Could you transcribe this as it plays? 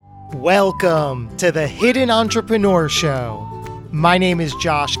Welcome to the Hidden Entrepreneur Show. My name is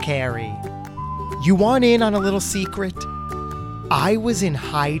Josh Carey. You want in on a little secret? I was in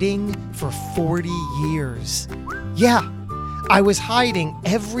hiding for 40 years. Yeah, I was hiding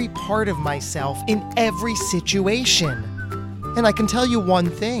every part of myself in every situation. And I can tell you one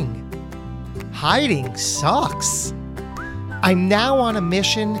thing. Hiding sucks. I'm now on a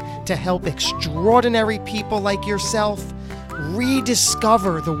mission to help extraordinary people like yourself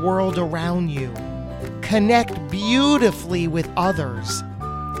rediscover the world around you, connect beautifully with others,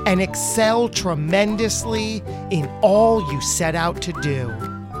 and excel tremendously in all you set out to do.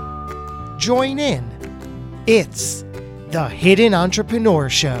 Join in. It's the Hidden Entrepreneur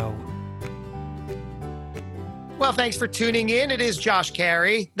Show. Well, thanks for tuning in. It is Josh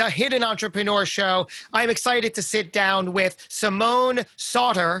Carey, the Hidden Entrepreneur Show. I'm excited to sit down with Simone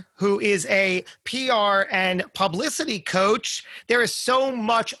Sauter, who is a PR and publicity coach. There is so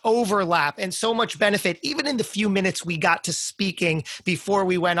much overlap and so much benefit, even in the few minutes we got to speaking before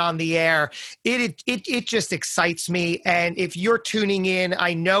we went on the air. It just excites me. And if you're tuning in,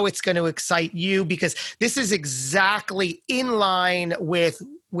 I know it's going to excite you because this is exactly in line with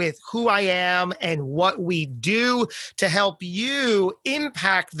who I am and what we do to help you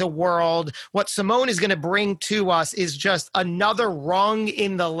impact the world. What Simone is going to bring to us is just another rung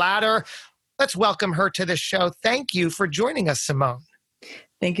in the ladder. Let's welcome her to the show. Thank you for joining us, Simone.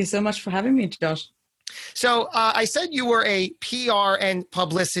 Thank you so much for having me, Josh. So I said you were a PR and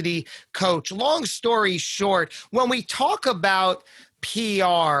publicity coach. Long story short, when we talk about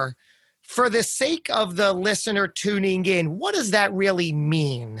PR, for the sake of the listener tuning in, what does that really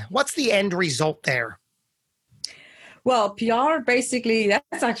mean? What's the end result there? Well, PR basically,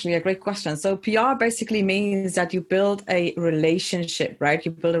 that's actually a great question. So PR basically means that you build a relationship, right?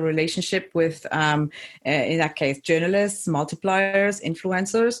 You build a relationship with, in that case, journalists, multipliers,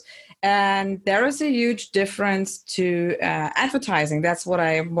 influencers. And there is a huge difference to advertising. That's what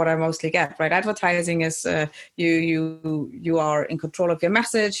I mostly get, right? Advertising is you are in control of your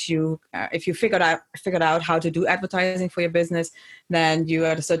message. If you figured out how to do advertising for your business, then you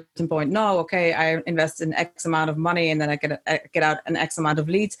at a certain point know, okay, I invest in X amount of money, and then I get out an X amount of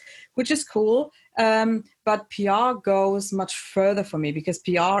leads, which is cool. But PR goes much further for me because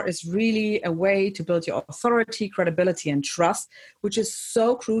PR is really a way to build your authority, credibility, and trust, which is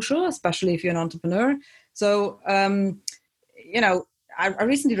so crucial, especially if you're an entrepreneur. So, I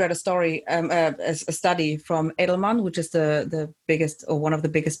recently read a story, a study from Edelman, which is the biggest or one of the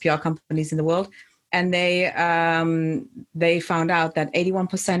biggest PR companies in the world. And they found out that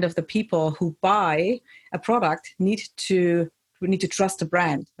 81% of the people who buy a product need to trust the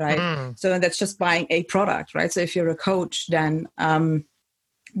brand, right? Mm. So that's just buying a product, right? So if you're a coach, then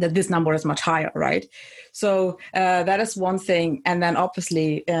that this number is much higher, right? So that is one thing. And then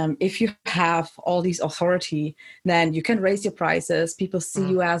obviously, if you have all these authority, then you can raise your prices. People see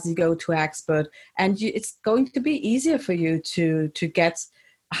you as the go-to expert, and it's going to be easier for you to get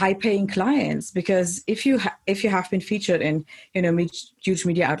high-paying clients, because if you have been featured in huge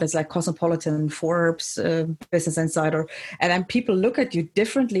media outlets like Cosmopolitan, Forbes, Business Insider, and then people look at you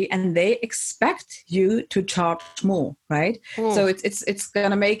differently and they expect you to charge more, right? Ooh. So it's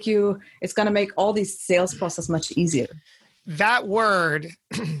gonna make all these sales process much easier. That word,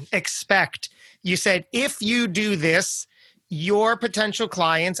 expect. You said if you do this, your potential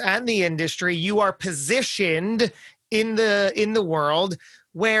clients and the industry, you are positioned in the world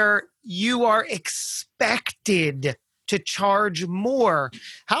where you are expected to charge more.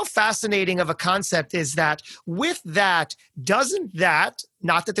 How fascinating of a concept is that? With that, doesn't that,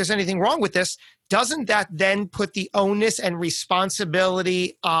 not that there's anything wrong with this, doesn't that then put the onus and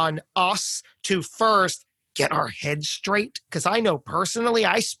responsibility on us to first get our heads straight? Because I know personally,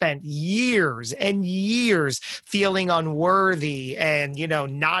 I spent years and years feeling unworthy and,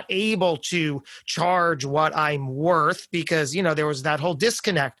 not able to charge what I'm worth because, there was that whole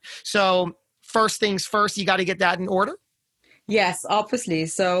disconnect. So first things first, you got to get that in order. Yes, obviously.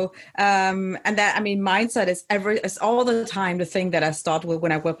 So, mindset is all the time the thing that I start with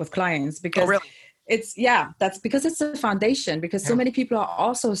when I work with clients, because that's because it's a foundation, because so many people are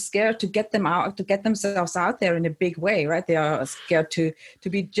also scared to get themselves out there in a big way, right? They are scared to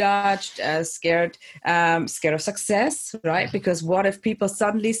be judged, scared of success, right? Because what if people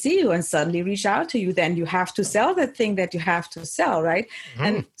suddenly see you and suddenly reach out to you? Then you have to sell that thing that you have to sell, right? Mm-hmm.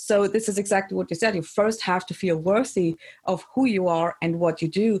 And so this is exactly what you said. You first have to feel worthy of who you are and what you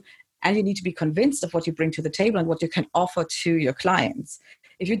do. And you need to be convinced of what you bring to the table and what you can offer to your clients.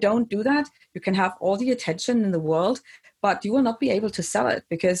 If you don't do that, you can have all the attention in the world, but you will not be able to sell it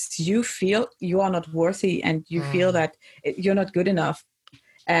because you feel you are not worthy and you feel that you're not good enough.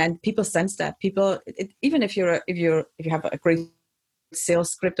 and people sense that. People, even if you have a great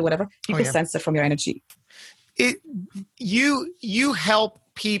sales script or whatever, people sense that from your energy. You help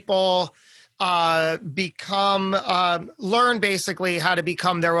people learn basically how to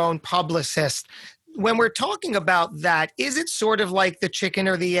become their own publicist. When we're talking about that, is it sort of like the chicken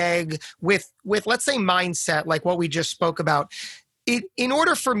or the egg with let's say mindset, like what we just spoke about? In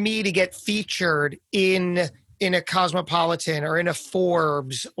order for me to get featured in a Cosmopolitan or in a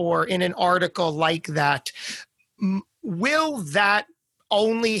Forbes or in an article like that, will that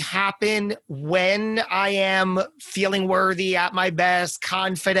only happen when I am feeling worthy, at my best,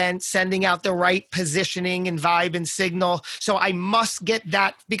 confident, sending out the right positioning and vibe and signal? So I must get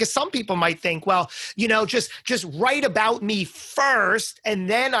that, because some people might think, well, just write about me first, and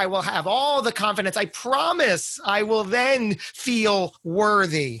then I will have all the confidence. I promise I will then feel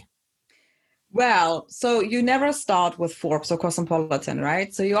worthy. Well, so you never start with Forbes or Cosmopolitan,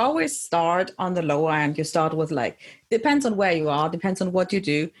 right? So you always start on the lower end. You start with depends on where you are, depends on what you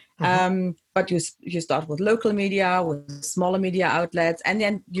do. But you start with local media, with smaller media outlets, and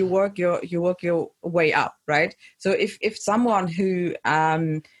then you work your way up, right? So if someone who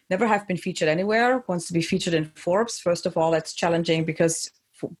never have been featured anywhere wants to be featured in Forbes, first of all, it's challenging, because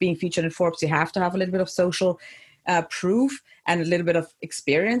being featured in Forbes, you have to have a little bit of social proof and a little bit of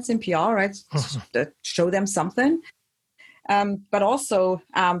experience in PR, right? To show them something. But also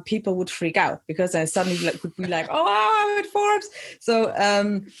people would freak out, because I suddenly would be like, oh, I'm at Forbes.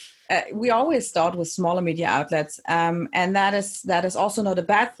 So we always start with smaller media outlets. And that is also not a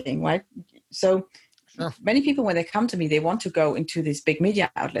bad thing, right? So many people, when they come to me, they want to go into these big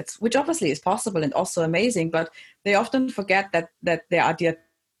media outlets, which obviously is possible and also amazing, but they often forget that their ideal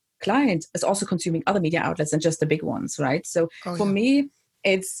client is also consuming other media outlets than just the big ones, right? So for me,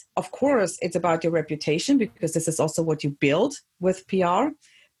 it's about your reputation, because this is also what you build with PR.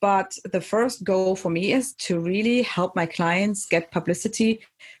 But the first goal for me is to really help my clients get publicity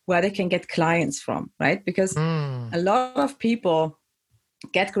where they can get clients from, right? Because a lot of people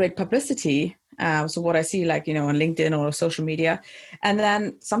get great publicity. So what I see, on LinkedIn or social media, and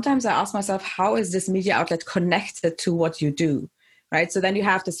then sometimes I ask myself, how is this media outlet connected to what you do? Right. So then you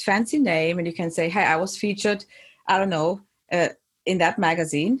have this fancy name and you can say, hey, I was featured, I don't know, in that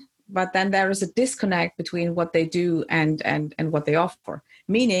magazine. But then there is a disconnect between what they do and what they offer,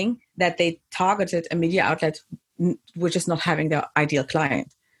 meaning that they targeted a media outlet which is not having their ideal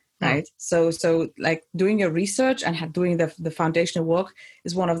client. Right. So doing your research and doing the foundational work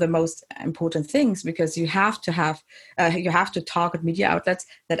is one of the most important things, because you have to target media outlets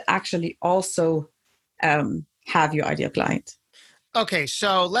that actually also have your ideal client. Okay,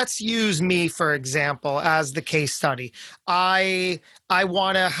 so let's use me, for example, as the case study. I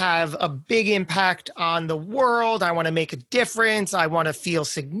want to have a big impact on the world. I want to make a difference. I want to feel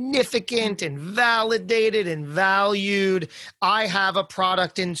significant and validated and valued. I have a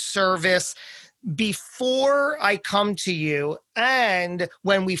product and service. Before I come to you, and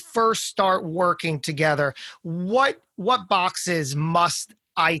when we first start working together, what boxes must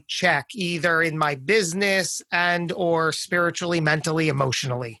I check, either in my business and or spiritually, mentally,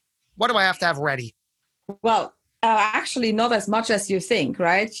 emotionally? What do I have to have ready? Well, actually, not as much as you think,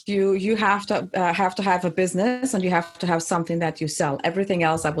 right? You have to have a business, and you have to have something that you sell. Everything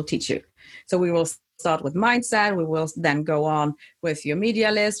else I will teach you. So we will start with mindset. We will then go on with your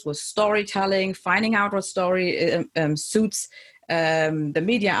media list, with storytelling, finding out what story suits the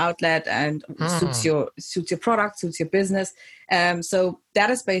media outlet and suits your product, suits your business. So that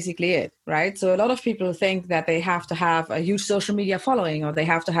is basically it, right? So a lot of people think that they have to have a huge social media following, or they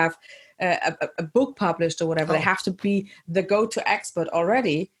have to have a book published or whatever. They have to be the go-to expert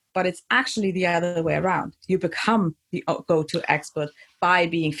already, but it's actually the other way around. You become the go-to expert by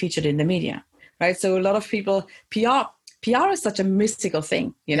being featured in the media, right? So a lot of people, PR is such a mystical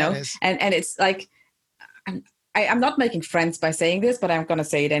thing, know, and it's like, I'm not making friends by saying this, but I'm going to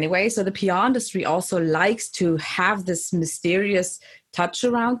say it anyway. So the PR industry also likes to have this mysterious touch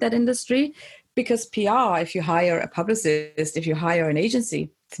around that industry, because PR, if you hire a publicist, if you hire an agency,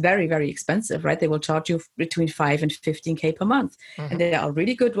 it's very, very expensive, right? They will charge you between 5 and 15K per month. And there are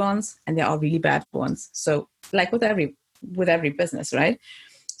really good ones and there are really bad ones. So like with every business, right?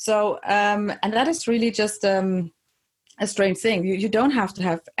 So, and that is really just a strange thing. You don't have to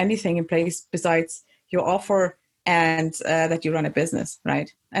have anything in place besides your offer and that you run a business,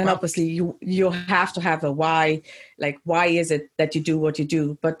 right? And obviously you have to have a why, like why is it that you do what you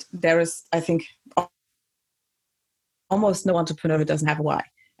do? But there is, I think, almost no entrepreneur who doesn't have a why.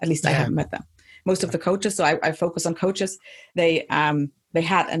 At least I haven't met them. Most of the coaches, so I focus on coaches, they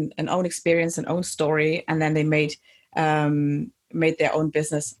had an own experience, an own story, and then they made made their own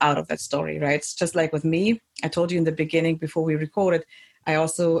business out of that story, right? It's just like with me. I told you in the beginning before we recorded, I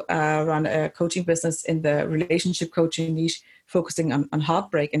also run a coaching business in the relationship coaching niche, focusing on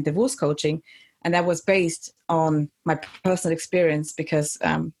heartbreak and divorce coaching. And that was based on my personal experience because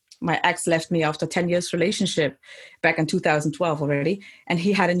my ex left me after 10 years relationship back in 2012 already. And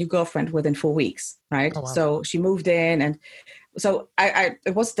he had a new girlfriend within 4 weeks, right? Oh, wow. So she moved in. And so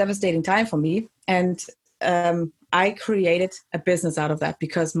it was a devastating time for me. And I created a business out of that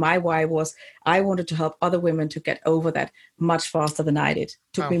because my why was I wanted to help other women to get over that much faster than I did. It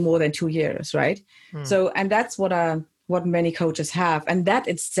took me more than 2 years, right? So, and that's what many coaches have. And that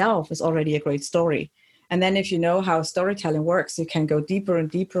itself is already a great story. And then if you know how storytelling works, you can go deeper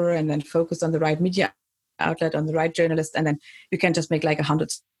and deeper and then focus on the right media outlet, on the right journalist, and then you can just make like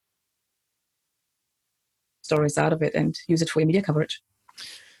 100 stories out of it and use it for your media coverage.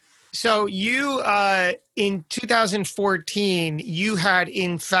 So you, in 2014, you had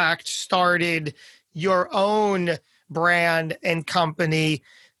in fact started your own brand and company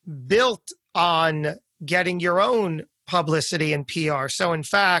built on getting your own publicity and PR. So in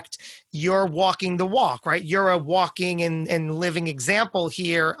fact, you're walking the walk, right? You're a walking and living example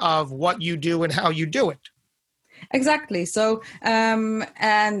here of what you do and how you do it. Exactly. So,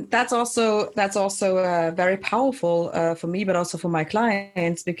 and that's also very powerful for me, but also for my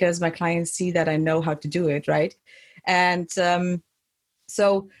clients, because my clients see that I know how to do it, right? And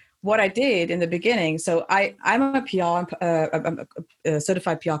so what I did in the beginning, so I'm a PR, I'm a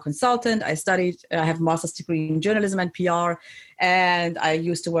certified PR consultant. I have a master's degree in journalism and PR, and I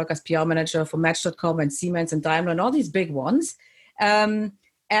used to work as PR manager for Match.com and Siemens and Daimler and all these big ones. And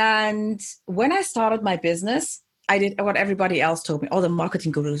when I started my business, I did what everybody else told me, all the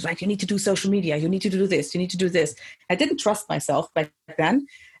marketing gurus, like, you need to do social media, you need to do this, you need to do this. I didn't trust myself back then.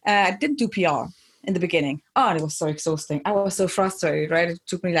 I didn't do PR in the beginning. Oh, and it was so exhausting. I was so frustrated, right? It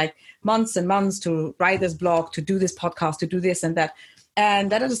took me like months and months to write this blog, to do this podcast, to do this and that. And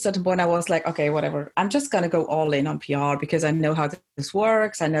then at a certain point, I was like, okay, whatever. I'm just going to go all in on PR because I know how this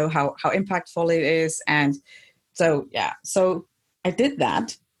works. I know how impactful it is. And so, yeah, so I did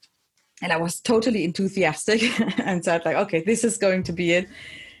that. And I was totally enthusiastic and said like, okay, this is going to be it.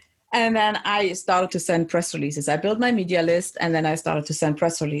 And then I started to send press releases. I built my media list and then I started to send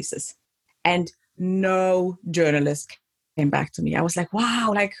press releases. And no journalist came back to me. I was like,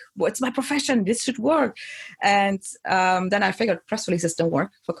 wow, like, what's my profession? This should work. And then I figured press releases don't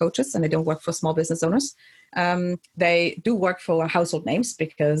work for coaches and they don't work for small business owners. They do work for household names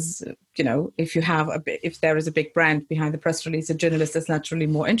because, you know, if there is a big brand behind the press release, a journalist is naturally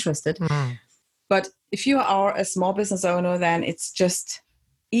more interested. Mm. But if you are a small business owner, then it's just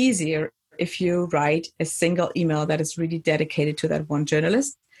easier if you write a single email that is really dedicated to that one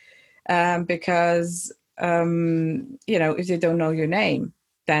journalist. Because, you know, if they don't know your name,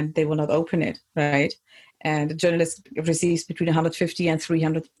 then they will not open it, right? And the journalist receives between 150 and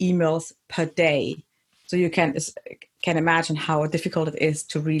 300 emails per day. So you can imagine how difficult it is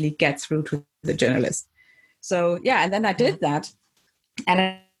to really get through to the journalist. So, yeah, and then I did that.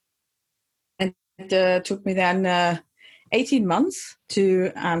 And it took me then 18 months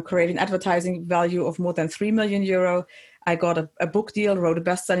to create an advertising value of more than 3 million euro. I got a book deal, wrote a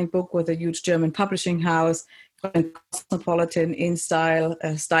best-selling book with a huge German publishing house, Cosmopolitan, InStyle,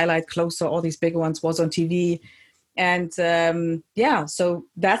 Stylight, Closer, all these big ones, was on TV. And yeah, so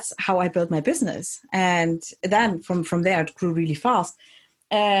that's how I built my business. And then from there, it grew really fast.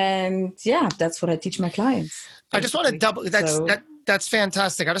 And yeah, that's what I teach my clients. Basically. I just want to double, that's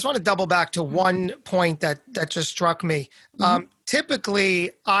fantastic. I just want to double back to one point that just struck me. Mm-hmm.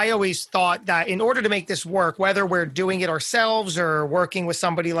 Typically, I always thought that in order to make this work, whether we're doing it ourselves or working with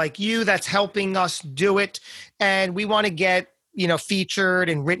somebody like you that's helping us do it, and we want to get, you know, featured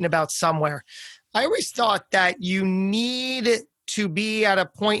and written about somewhere, I always thought that you need to be at a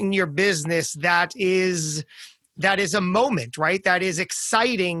point in your business that is a moment, right? That is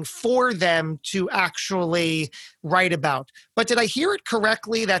exciting for them to actually write about. But did I hear it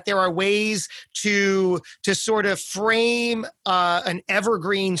correctly that there are ways to sort of frame an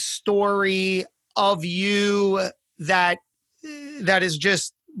evergreen story of you that is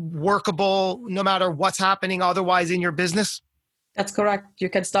just workable no matter what's happening otherwise in your business? That's correct. You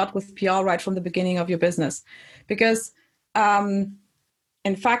can start with PR right from the beginning of your business. Because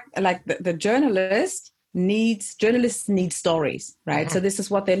in fact, like the journalists need stories, right? Mm-hmm. So this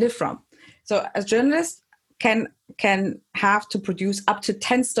is what they live from. So as journalists can have to produce up to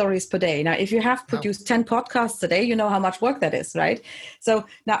 10 stories per day. Now, if you have produced 10 podcasts a day, you know how much work that is, right? So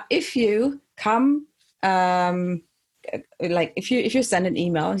now if you come like if you send an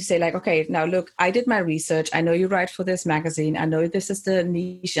email and you say like, okay, now look, I did my research. I know you write for this magazine. I know this is the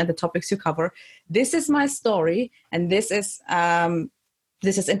niche and the topics you cover. This is my story, and this is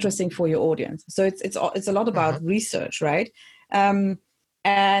interesting for your audience. So it's a lot about research, right?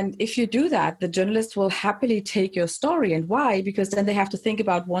 And if you do that, the journalist will happily take your story. And why? Because then they have to think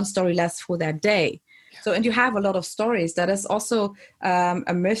about one story less for that day. So, and you have a lot of stories. That is also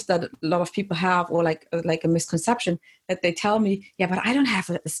a myth that a lot of people have, or like a misconception that they tell me, yeah, but I don't have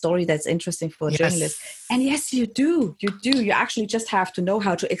a story that's interesting for a journalist. And yes, you do. You do. You actually just have to know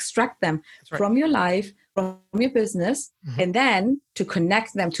how to extract them from your life, from your business, and then to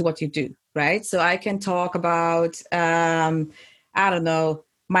connect them to what you do, right? So I can talk about, I don't know,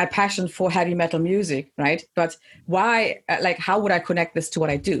 my passion for heavy metal music, right? But why, like, how would I connect this to what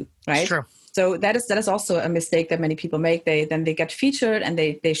I do, right? Sure. So that is also a mistake that many people make. They get featured and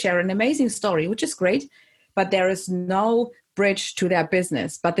they share an amazing story, which is great, but there is no bridge to their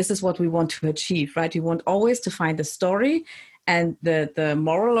business. But this is what we want to achieve, right? We want always to find the story, and the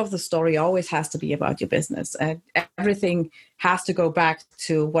moral of the story always has to be about your business, and everything has to go back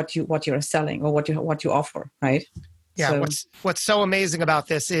to what you're selling or what you offer, right? Yeah, what's so amazing about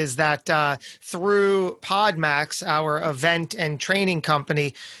this is that through PodMax, our event and training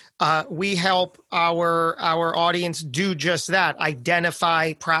company, we help our audience do just that: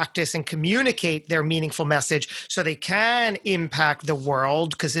 identify, practice, and communicate their meaningful message so they can impact the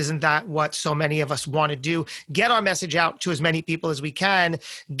world. Because isn't that what so many of us want to do? Get our message out to as many people as we can,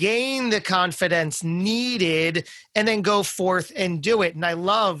 gain the confidence needed, and then go forth and do it. And I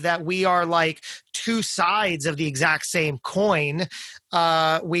love that we are like two sides of the exact same coin.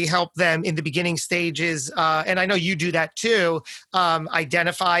 We help them in the beginning stages, and I know you do that too,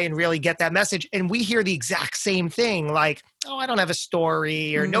 identify and really get that message. And we hear the exact same thing, like, oh, I don't have a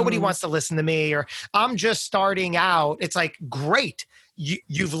story, or nobody wants to listen to me, or I'm just starting out. It's like, great.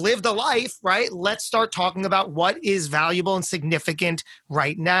 You've lived a life, right? Let's start talking about what is valuable and significant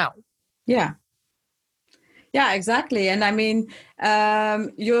right now. Yeah. Yeah, exactly. And I mean,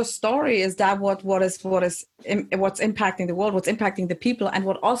 your story is that what's impacting the world, what's impacting the people, and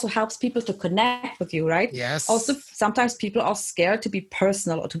what also helps people to connect with you, right? Yes. Also, sometimes people are scared to be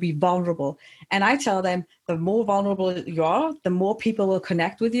personal or to be vulnerable. And I tell them, the more vulnerable you are, the more people will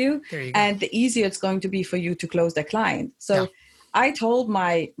connect with you, and the easier it's going to be for you to close their client. So I told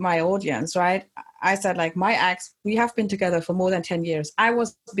my audience, right? I said, like, my ex, we have been together for more than 10 years. I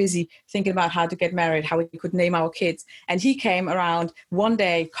was busy thinking about how to get married, how we could name our kids. And he came around one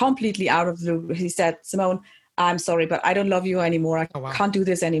day completely out of the blue. He said, Simone, I'm sorry, but I don't love you anymore. I can't do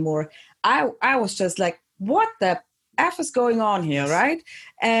this anymore. I was just like, what the F is going on here, right?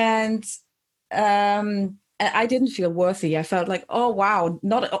 And I didn't feel worthy. I felt like, oh, wow,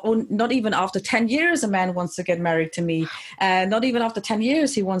 not even after 10 years a man wants to get married to me. Not even after 10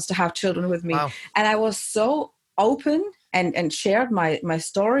 years he wants to have children with me. Wow. And I was so open and shared my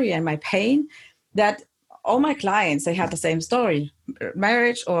story and my pain that all my clients, they had the same story.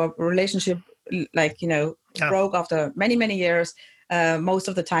 Marriage or relationship, like, broke after many, many years. Most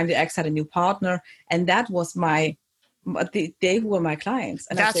of the time the ex had a new partner. And that was they were my clients.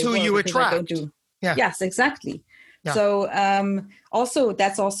 And that's who you attract. Yeah. Yes, exactly. Yeah. So also,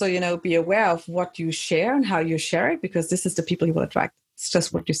 that's also, be aware of what you share and how you share it, because this is the people you will attract. It's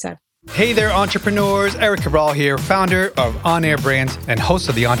just what you said. Hey there, entrepreneurs. Eric Cabral here, founder of On Air Brands and host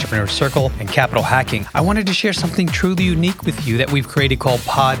of the Entrepreneur Circle and Capital Hacking. I wanted to share something truly unique with you that we've created called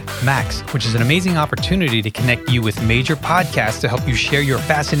PodMax, which is an amazing opportunity to connect you with major podcasts to help you share your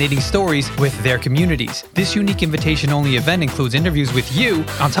fascinating stories with their communities. This unique invitation-only event includes interviews with you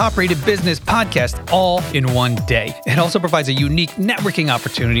on top-rated business podcasts all in one day. It also provides a unique networking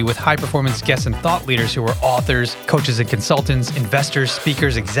opportunity with high-performance guests and thought leaders who are authors, coaches and consultants, investors,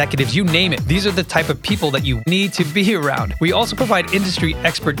 speakers, executives, you name it. These are the type of people that you need to be around. We also provide industry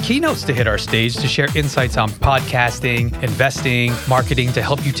expert keynotes to hit our stage to share insights on podcasting, investing, marketing to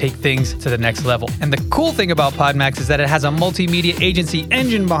help you take things to the next level. And the cool thing about PodMax is that it has a multimedia agency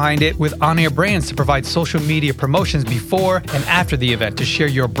engine behind it with on-air brands to provide social media promotions before and after the event to share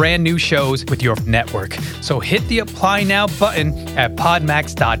your brand new shows with your network. So hit the apply now button at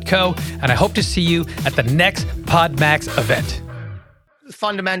podmax.co, and I hope to see you at the next PodMax event.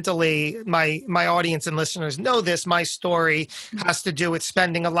 Fundamentally, my audience and listeners know this. My story has to do with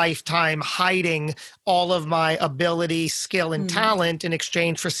spending a lifetime hiding all of my ability, skill, and talent in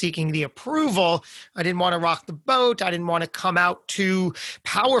exchange for seeking the approval. I didn't want to rock the boat. I didn't want to come out too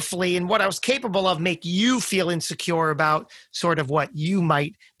powerfully in what I was capable of, make you feel insecure about sort of what you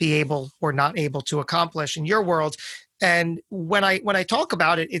might be able or not able to accomplish in your world. And when I talk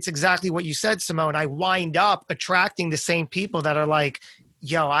about it, it's exactly what you said, Simone. I wind up attracting the same people that are like,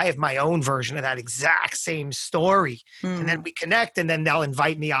 yo, I have my own version of that exact same story. And then we connect, and then they'll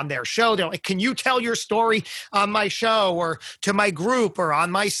invite me on their show. They're like, can you tell your story on my show or to my group or on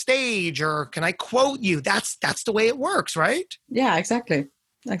my stage, or can I quote you? That's the way it works, right? Yeah, exactly.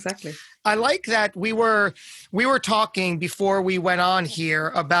 Exactly. I like that we were talking before we went on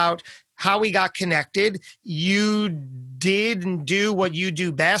here about how we got connected. You did and do what you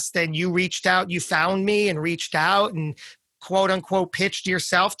do best, and you reached out, you found me and reached out and quote unquote pitched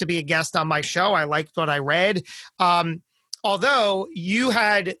yourself to be a guest on my show. I liked what I read. Although you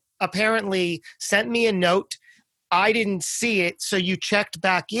had apparently sent me a note, I didn't see it. So you checked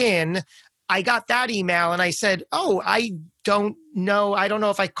back in. I got that email and I said, oh, I don't know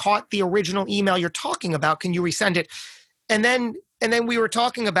if I caught the original email you're talking about. Can you resend it? And then we were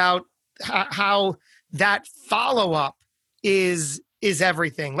talking about how that follow-up is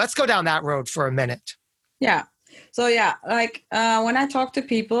everything. Let's go down that road for a minute. Yeah. So yeah, like when I talk to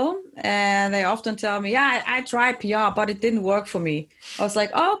people and they often tell me, yeah, I tried PR, but it didn't work for me. I was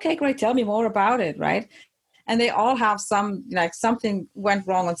like, oh, okay, great. Tell me more about it. Right. And they all have something went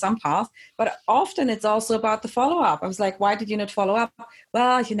wrong on some path, but often it's also about the follow-up. I was like, why did you not follow up?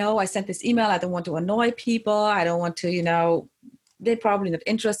 Well, I sent this email. I don't want to annoy people. I don't want to, they're probably not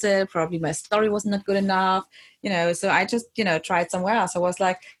interested. Probably my story wasn't good enough, so I just, tried somewhere else. I was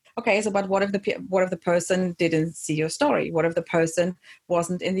like, okay, so but what if the person didn't see your story? What if the person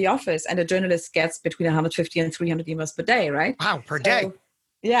wasn't in the office? And a journalist gets between 150 and 300 emails per day, right? Wow, per day.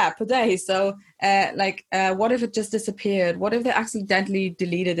 Yeah, per day. So what if it just disappeared? What if they accidentally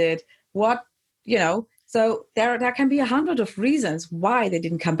deleted it? So there can be 100 of reasons why they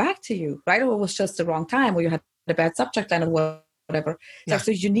didn't come back to you, right? Or it was just the wrong time, or you had a bad subject line or whatever. Yeah.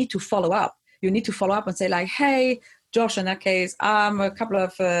 So you need to follow up. You need to follow up and say like, hey, Josh, in that case, a couple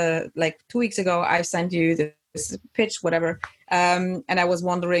of 2 weeks ago, I sent you this pitch, whatever. And I was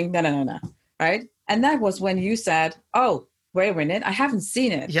wondering, no, right? And that was when you said, oh, wait a minute, I haven't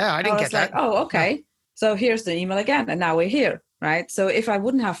seen it. Yeah, I didn't get that. Oh, okay. No. So here's the email again, and now we're here, right? So if I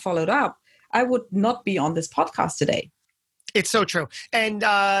wouldn't have followed up, I would not be on this podcast today. It's so true. And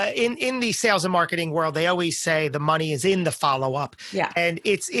in the sales and marketing world, they always say the money is in the follow-up. Yeah. And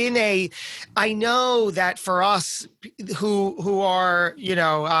it's I know that for us who are,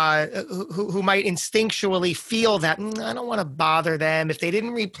 who might instinctually feel that I don't want to bother them. If they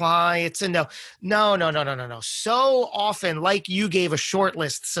didn't reply, it's a no. No. So often, like you gave a short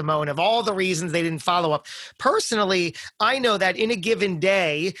list, Simone, of all the reasons they didn't follow up. Personally, I know that in a given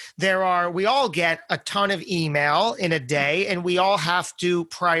day, we all get a ton of email in a day. And we all have to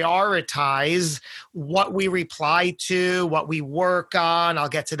prioritize what we reply to, what we work on. I'll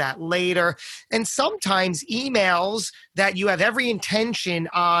get to that later. And sometimes emails that you have every intention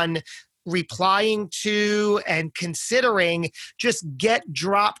on replying to and considering just get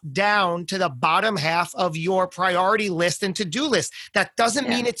dropped down to the bottom half of your priority list and to-do list. That doesn't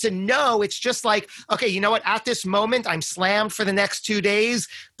mean it's a no. It's just like, okay, you know what? At this moment, I'm slammed for the next 2 days,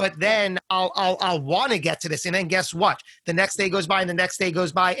 but then I'll want to get to this. And then guess what? The next day goes by and the next day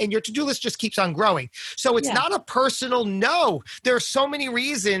goes by and your to-do list just keeps on growing. So it's not a personal no. There are so many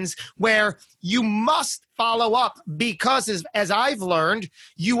reasons where you must follow up because as I've learned,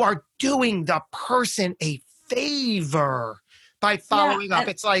 you are doing the person a favor by following up.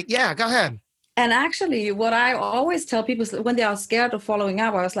 It's like, go ahead. And actually, what I always tell people is when they are scared of following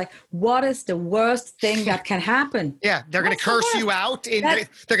up, I was like, what is the worst thing that can happen? Yeah, they're going to curse you out. They're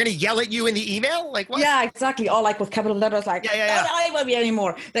going to yell at you in the email? Like what? Yeah, exactly. Or like with capital letters, like, I won't be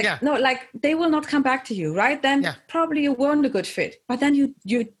anymore. No, like they will not come back to you, right? Then probably you weren't a good fit. But then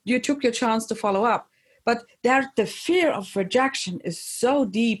you took your chance to follow up. But the fear of rejection is so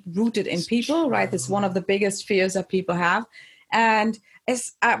deep rooted in people, right? It's one of the biggest fears that people have. And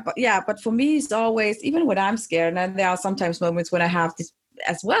but for me, it's always, even when I'm scared, and there are sometimes moments when I have this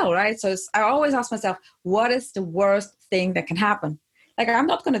as well, right? So I always ask myself, what is the worst thing that can happen? Like, I'm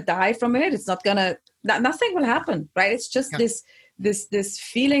not going to die from it. It's not going to, nothing will happen, right? It's just this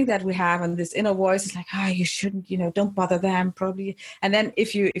feeling that we have, and this inner voice is like, you shouldn't, don't bother them, probably. And then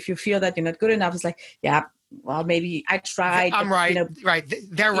if you feel that you're not good enough, it's like, well, maybe I tried. I'm right. Right.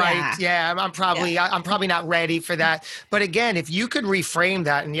 They're right. Yeah. I'm probably not ready for that. But again, if you could reframe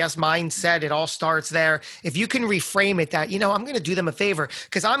that, and yes, mindset, it all starts there. If you can reframe it that, I'm going to do them a favor,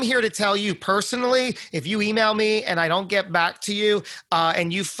 because I'm here to tell you personally, if you email me and I don't get back to you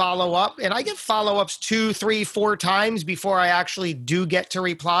and you follow up, and I get follow-ups 2, 3, 4 times before I actually do get to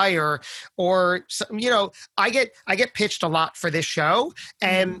reply, or I get pitched a lot for this show,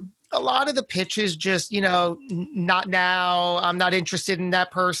 and a lot of the pitches just, not now, I'm not interested in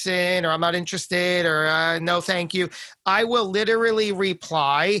that person, or I'm not interested, or no, thank you. I will literally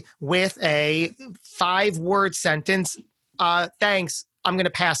reply with a 5-word sentence. Thanks, I'm going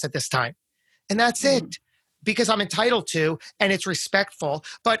to pass at this time. And that's it, because I'm entitled to, and it's respectful.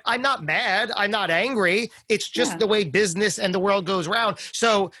 But I'm not mad. I'm not angry. It's just the way business and the world goes around.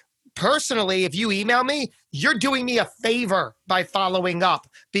 So personally, if you email me, you're doing me a favor by following up,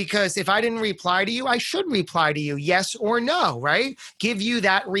 because if I didn't reply to you, I should reply to you, yes or no, right? Give you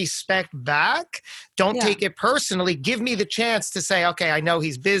that respect back. Don't take it personally. Give me the chance to say, okay, I know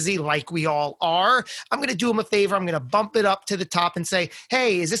he's busy, like we all are. I'm going to do him a favor. I'm going to bump it up to the top and say,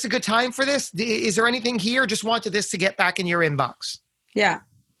 hey, is this a good time for this? Is there anything here? Just wanted this to get back in your inbox. Yeah,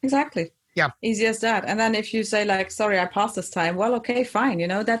 exactly. Yeah. Easy as that. And then if you say like, sorry, I passed this time. Well, okay, fine.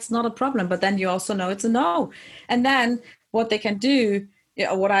 That's not a problem. But then you also know it's a no. And then what they can do,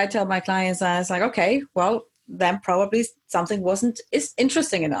 what I tell my clients is like, okay, well, then probably something is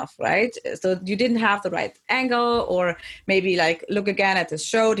interesting enough, right? So you didn't have the right angle, or maybe like look again at this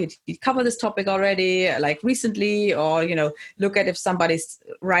show. Did you cover this topic already, like recently? Or, look at if somebody's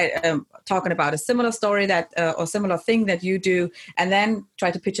talking about a similar story that or similar thing that you do, and then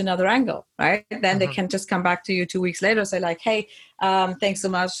try to pitch another angle, right? Then they can just come back to you 2 weeks later, say like, hey, thanks so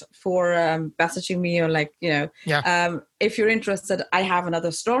much for messaging me, or like, if you're interested, I have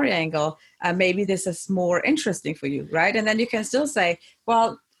another story angle. Maybe this is more interesting for you, right? And then you can still say,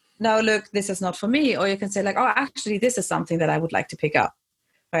 well, no, look, this is not for me. Or you can say like, oh, actually, this is something that I would like to pick up,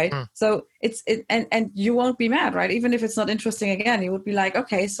 right? So and you won't be mad, right? Even if it's not interesting again, you would be like,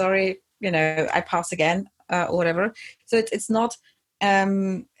 okay, sorry, I pass again, or whatever. So it's not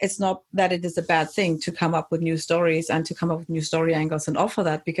that it is a bad thing to come up with new stories and to come up with new story angles and offer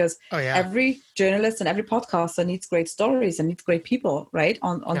that, because every journalist and every podcaster needs great stories and needs great people, right,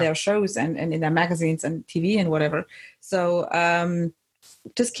 on their shows and in their magazines and TV and whatever. So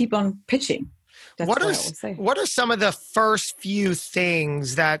just keep on pitching. That's what are some of the first few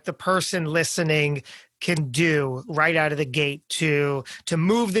things that the person listening can do right out of the gate to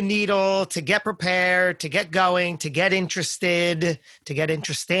move the needle, to get prepared, to get going, to get interested, to get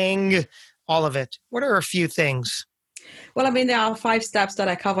interesting, all of it? What are a few things? Well, I mean, there are 5 steps that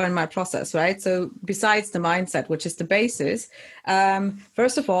I cover in my process, right? So besides the mindset, which is the basis,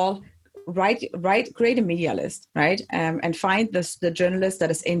 first of all, create a media list, right? And find the journalist that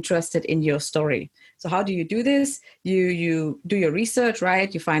is interested in your story. So how do you do this? You do your research,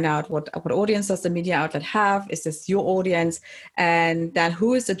 right? You find out what audience does the media outlet have? Is this your audience? And then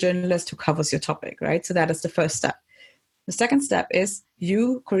who is the journalist who covers your topic, right? So that is the first step. The second step is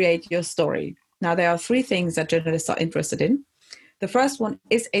you create your story. Now, there are 3 things that journalists are interested in. The first one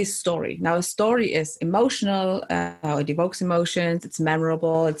is a story. Now, a story is emotional, it evokes emotions, it's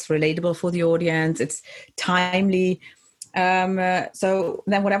memorable, it's relatable for the audience, it's timely. So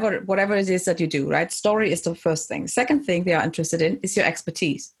then whatever it is that you do, right? Story is the first thing. Second thing they are interested in is your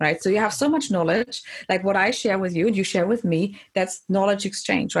expertise, right? So you have so much knowledge, like what I share with you and you share with me, that's knowledge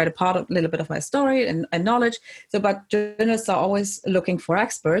exchange, right? A little bit of my story and knowledge. So, but journalists are always looking for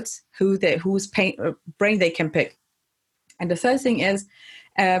experts whose brain they can pick. And the third thing is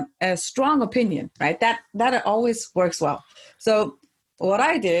a strong opinion, right? That always works well. So what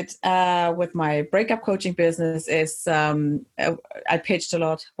I did with my breakup coaching business is I pitched a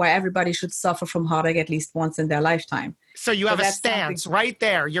lot why everybody should suffer from heartache at least once in their lifetime. So you have a stance right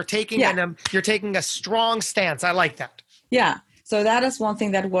there. You're taking a strong stance. I like that. Yeah. So that is one thing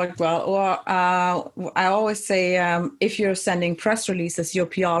that worked well. Or I always say, if you're sending press releases, your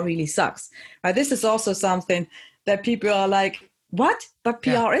PR really sucks. This is also something that people are like, what? But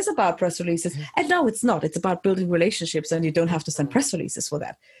PR is about press releases. And no, it's not. It's about building relationships, and you don't have to send press releases for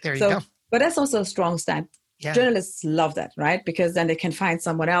that. There you go. But that's also a strong stand. Yeah. Journalists love that, right? Because then they can find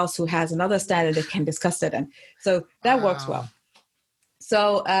someone else who has another stand and they can discuss it. And so that works well.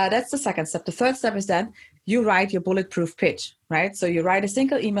 So that's the second step. The third step is then you write your bulletproof pitch, right? So you write a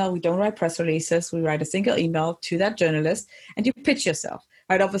single email. We don't write press releases. We write a single email to that journalist and you pitch yourself.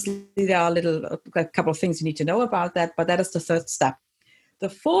 Right, obviously, there are a couple of things you need to know about that, but that is the third step. The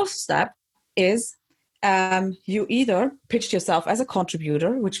fourth step is you either pitch yourself as a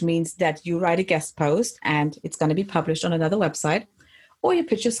contributor, which means that you write a guest post and it's going to be published on another website, or you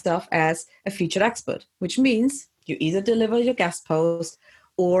pitch yourself as a featured expert, which means you either deliver your guest post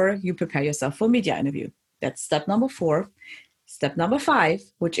or you prepare yourself for a media interview. That's step number 4. Step number 5,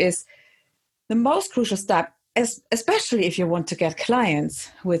 which is the most crucial step, especially if you want to get clients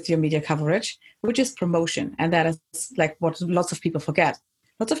with your media coverage, which is promotion. And that is like what lots of people forget.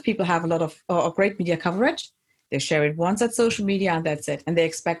 Lots of people have a lot of great media coverage, They share it once at social media and that's it. And they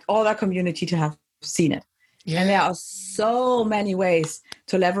expect all their community to have seen it. Yeah. And there are so many ways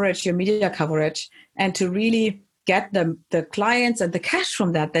to leverage your media coverage and to really get the clients and the cash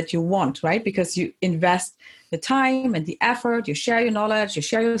from that you want, right? Because you invest the time and the effort, you share your knowledge, you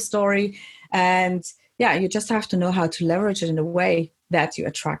share your story. And yeah, you just have to know how to leverage it in a way that you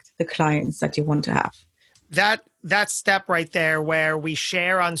attract the clients that you want to have. That step right there where we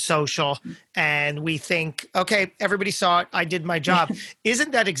share on social and we think, okay, everybody saw it, I did my job.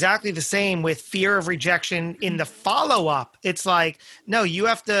 Isn't that exactly the same with fear of rejection in the follow-up? It's like, no, you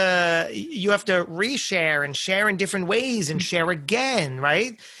have to reshare and share in different ways and share again,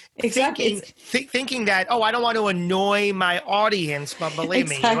 right? Exactly. Thinking that, oh, I don't want to annoy my audience, but believe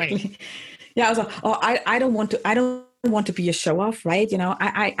me, wait. Yeah, I was like, oh, I don't want to be a show off, right? You know,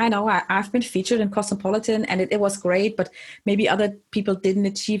 I know I've been featured in Cosmopolitan and it was great, but maybe other people didn't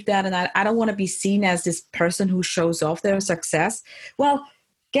achieve that. And I don't want to be seen as this person who shows off their success. Well,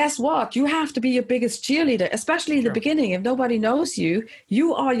 guess what? You have to be your biggest cheerleader, especially in the beginning. If nobody knows you,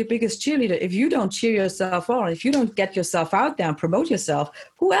 you are your biggest cheerleader. If you don't cheer yourself on, if you don't get yourself out there and promote yourself,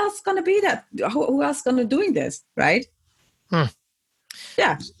 who else is going to be that? Who else is going to doing this, right?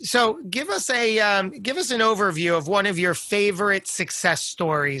 Yeah. So give us an overview of one of your favorite success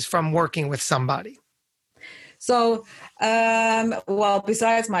stories from working with somebody. So, well,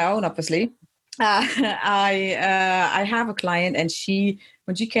 besides my own, obviously, I have a client, and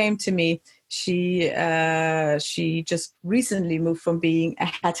when she came to me, she just recently moved from being a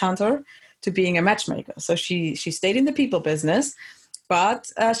headhunter to being a matchmaker. So she stayed in the people business, but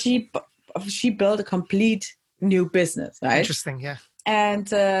she built a complete new business, right? Interesting, yeah. And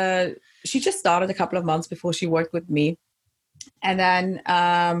she just started a couple of months before she worked with me. And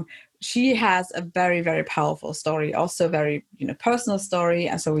then she has a very, very powerful story, also very, personal story.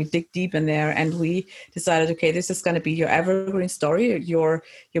 And so we dig deep in there and we decided, okay, this is going to be your evergreen story, your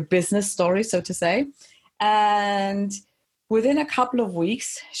business story, so to say. And within a couple of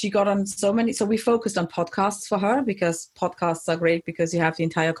weeks, she got on so we focused on podcasts for her because podcasts are great because you have the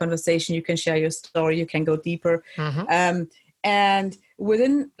entire conversation, you can share your story, you can go deeper. Mm-hmm. And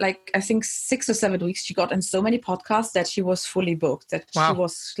within, I think 6 or 7 weeks, she got in so many podcasts that she was fully booked, that Wow. She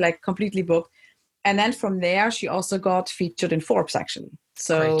was completely booked. And then from there, she also got featured in Forbes, actually.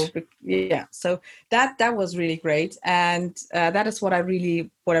 So, great. Yeah, so that was really great. And that is what I really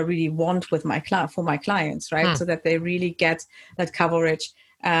want with for my clients, right? So that they really get that coverage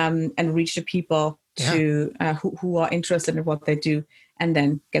and reach the people who are interested in what they do and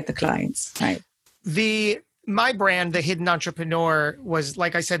then get the clients, right? My brand, The Hidden Entrepreneur, was,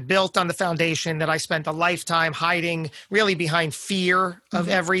 like I said, built on the foundation that I spent a lifetime hiding really behind fear of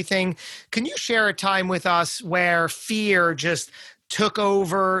everything. Can you share a time with us where fear just took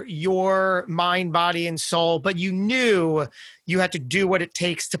over your mind, body, and soul, but you knew you had to do what it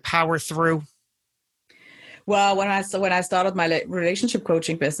takes to power through? Well, when I started my relationship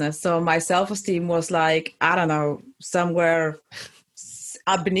coaching business, so my self-esteem was somewhere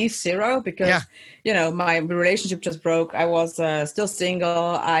beneath zero because, my relationship just broke. I was still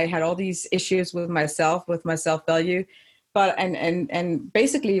single. I had all these issues with myself, with my self-value. But, and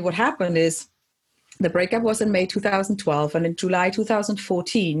basically what happened is the breakup was in May 2012. And in July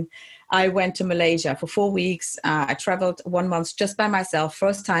 2014, I went to Malaysia for 4 weeks. I traveled 1 month just by myself,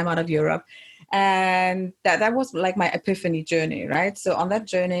 first time out of Europe. And that was like my epiphany journey, right? So on that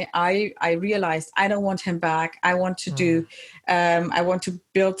journey, I realized I don't want him back. I want to I want to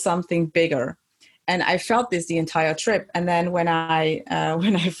build something bigger. And I felt this the entire trip. And then when I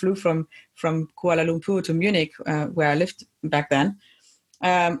flew from Kuala Lumpur to Munich, where I lived back then,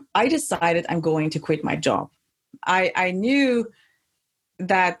 I decided I'm going to quit my job. I knew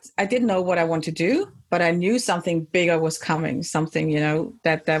that I didn't know what I want to do, but I knew something bigger was coming, something,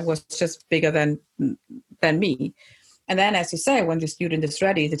 that was just bigger than me. And then, as you say, when the student is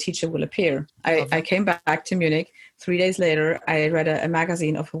ready, the teacher will appear. I came back to Munich. 3 days later, I read a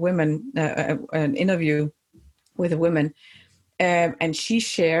magazine of a woman, an interview with a woman. And she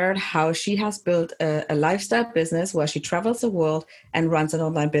shared how she has built a lifestyle business where she travels the world and runs an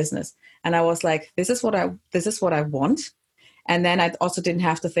online business. And I was like, this is what I want. And then I also didn't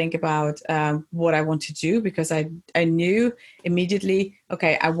have to think about what I want to do because I knew immediately,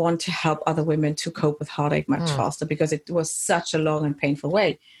 okay, I want to help other women to cope with heartache much faster because it was such a long and painful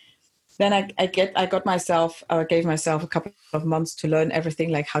way. Then I gave myself a couple of months to learn everything,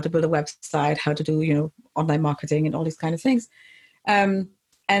 like how to build a website, how to do, online marketing and all these kind of things. And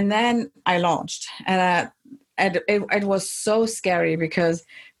then I launched and it was so scary because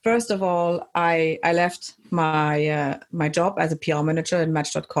first of all, I left my job as a PR manager at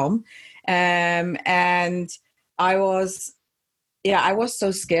Match.com, and I was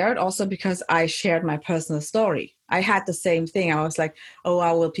so scared also because I shared my personal story. I had the same thing. I was like, oh,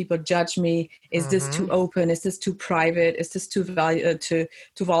 how will people judge me? Is this too open? Is this too private? Is this too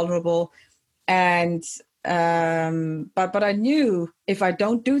vulnerable? And but I knew if I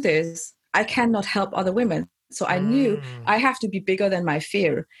don't do this, I cannot help other women. So I knew I have to be bigger than my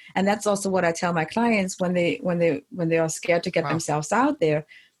fear. And that's also what I tell my clients when they are scared to get themselves out there.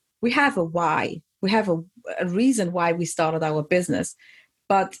 We have a why. We have a reason why we started our business.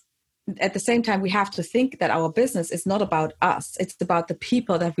 But at the same time, we have to think that our business is not about us. It's about the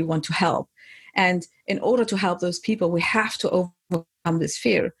people that we want to help. And in order to help those people, we have to overcome this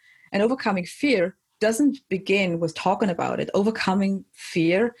fear. And overcoming fear doesn't begin with talking about it. Overcoming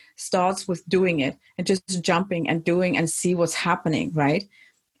fear starts with doing it and just jumping and doing and see what's happening, right?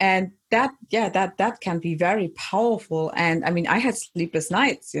 And that can be very powerful. And I mean, I had sleepless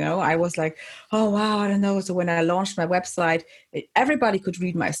nights, I was like, oh, wow, I don't know. So when I launched my website, everybody could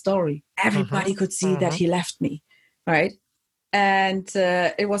read my story. Everybody could see that he left me, right? And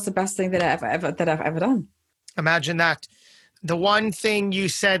it was the best thing that I've ever done. Imagine that. The one thing you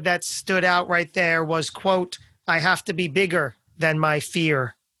said that stood out right there was, quote, I have to be bigger than my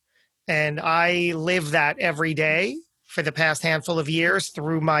fear. And I live that every day for the past handful of years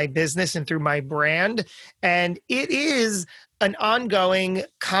through my business and through my brand. And it is an ongoing,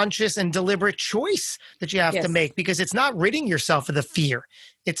 conscious and deliberate choice that you have to make, because it's not ridding yourself of the fear.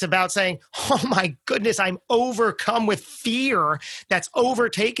 It's about saying, oh my goodness, I'm overcome with fear that's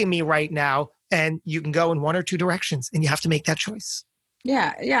overtaking me right now. And you can go in one or two directions and you have to make that choice.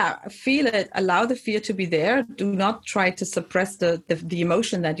 Yeah. Feel it. Allow the fear to be there. Do not try to suppress the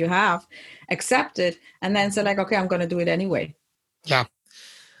emotion that you have. Accept it. And then say like, okay, I'm going to do it anyway. Yeah.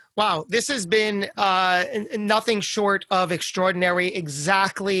 Wow. This has been nothing short of extraordinary.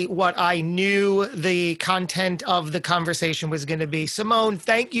 Exactly what I knew the content of the conversation was going to be. Simone,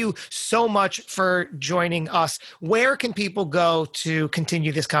 thank you so much for joining us. Where can people go to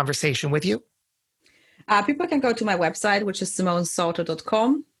continue this conversation with you? People can go to my website, which is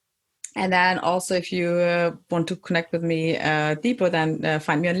simonesauter.com. And then also, if you want to connect with me deeper, then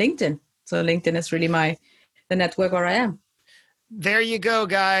find me on LinkedIn. So LinkedIn is really the network where I am. There you go,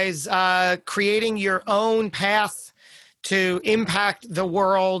 guys. Creating your own path to impact the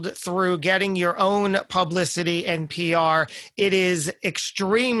world through getting your own publicity and PR. It is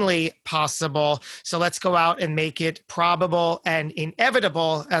extremely possible. So let's go out and make it probable and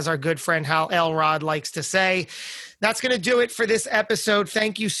inevitable, as our good friend Hal Elrod likes to say. That's going to do it for this episode.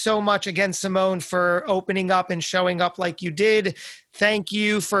 Thank you so much again, Simone, for opening up and showing up like you did. Thank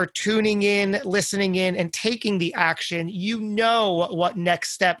you for tuning in, listening in, and taking the action. You know what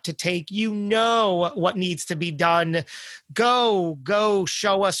next step to take. You know what needs to be done. Go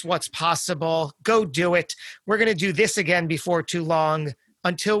show us what's possible. Go do it. We're going to do this again before too long.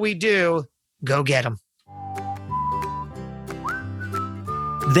 Until we do, go get them.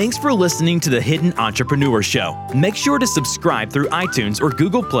 Thanks for listening to the Hidden Entrepreneur Show. Make sure to subscribe through iTunes or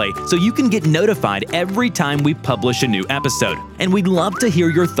Google Play so you can get notified every time we publish a new episode. And we'd love to hear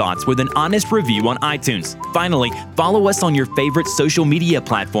your thoughts with an honest review on iTunes. Finally, follow us on your favorite social media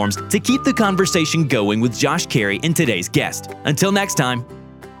platforms to keep the conversation going with Josh Carey and today's guest. Until next time.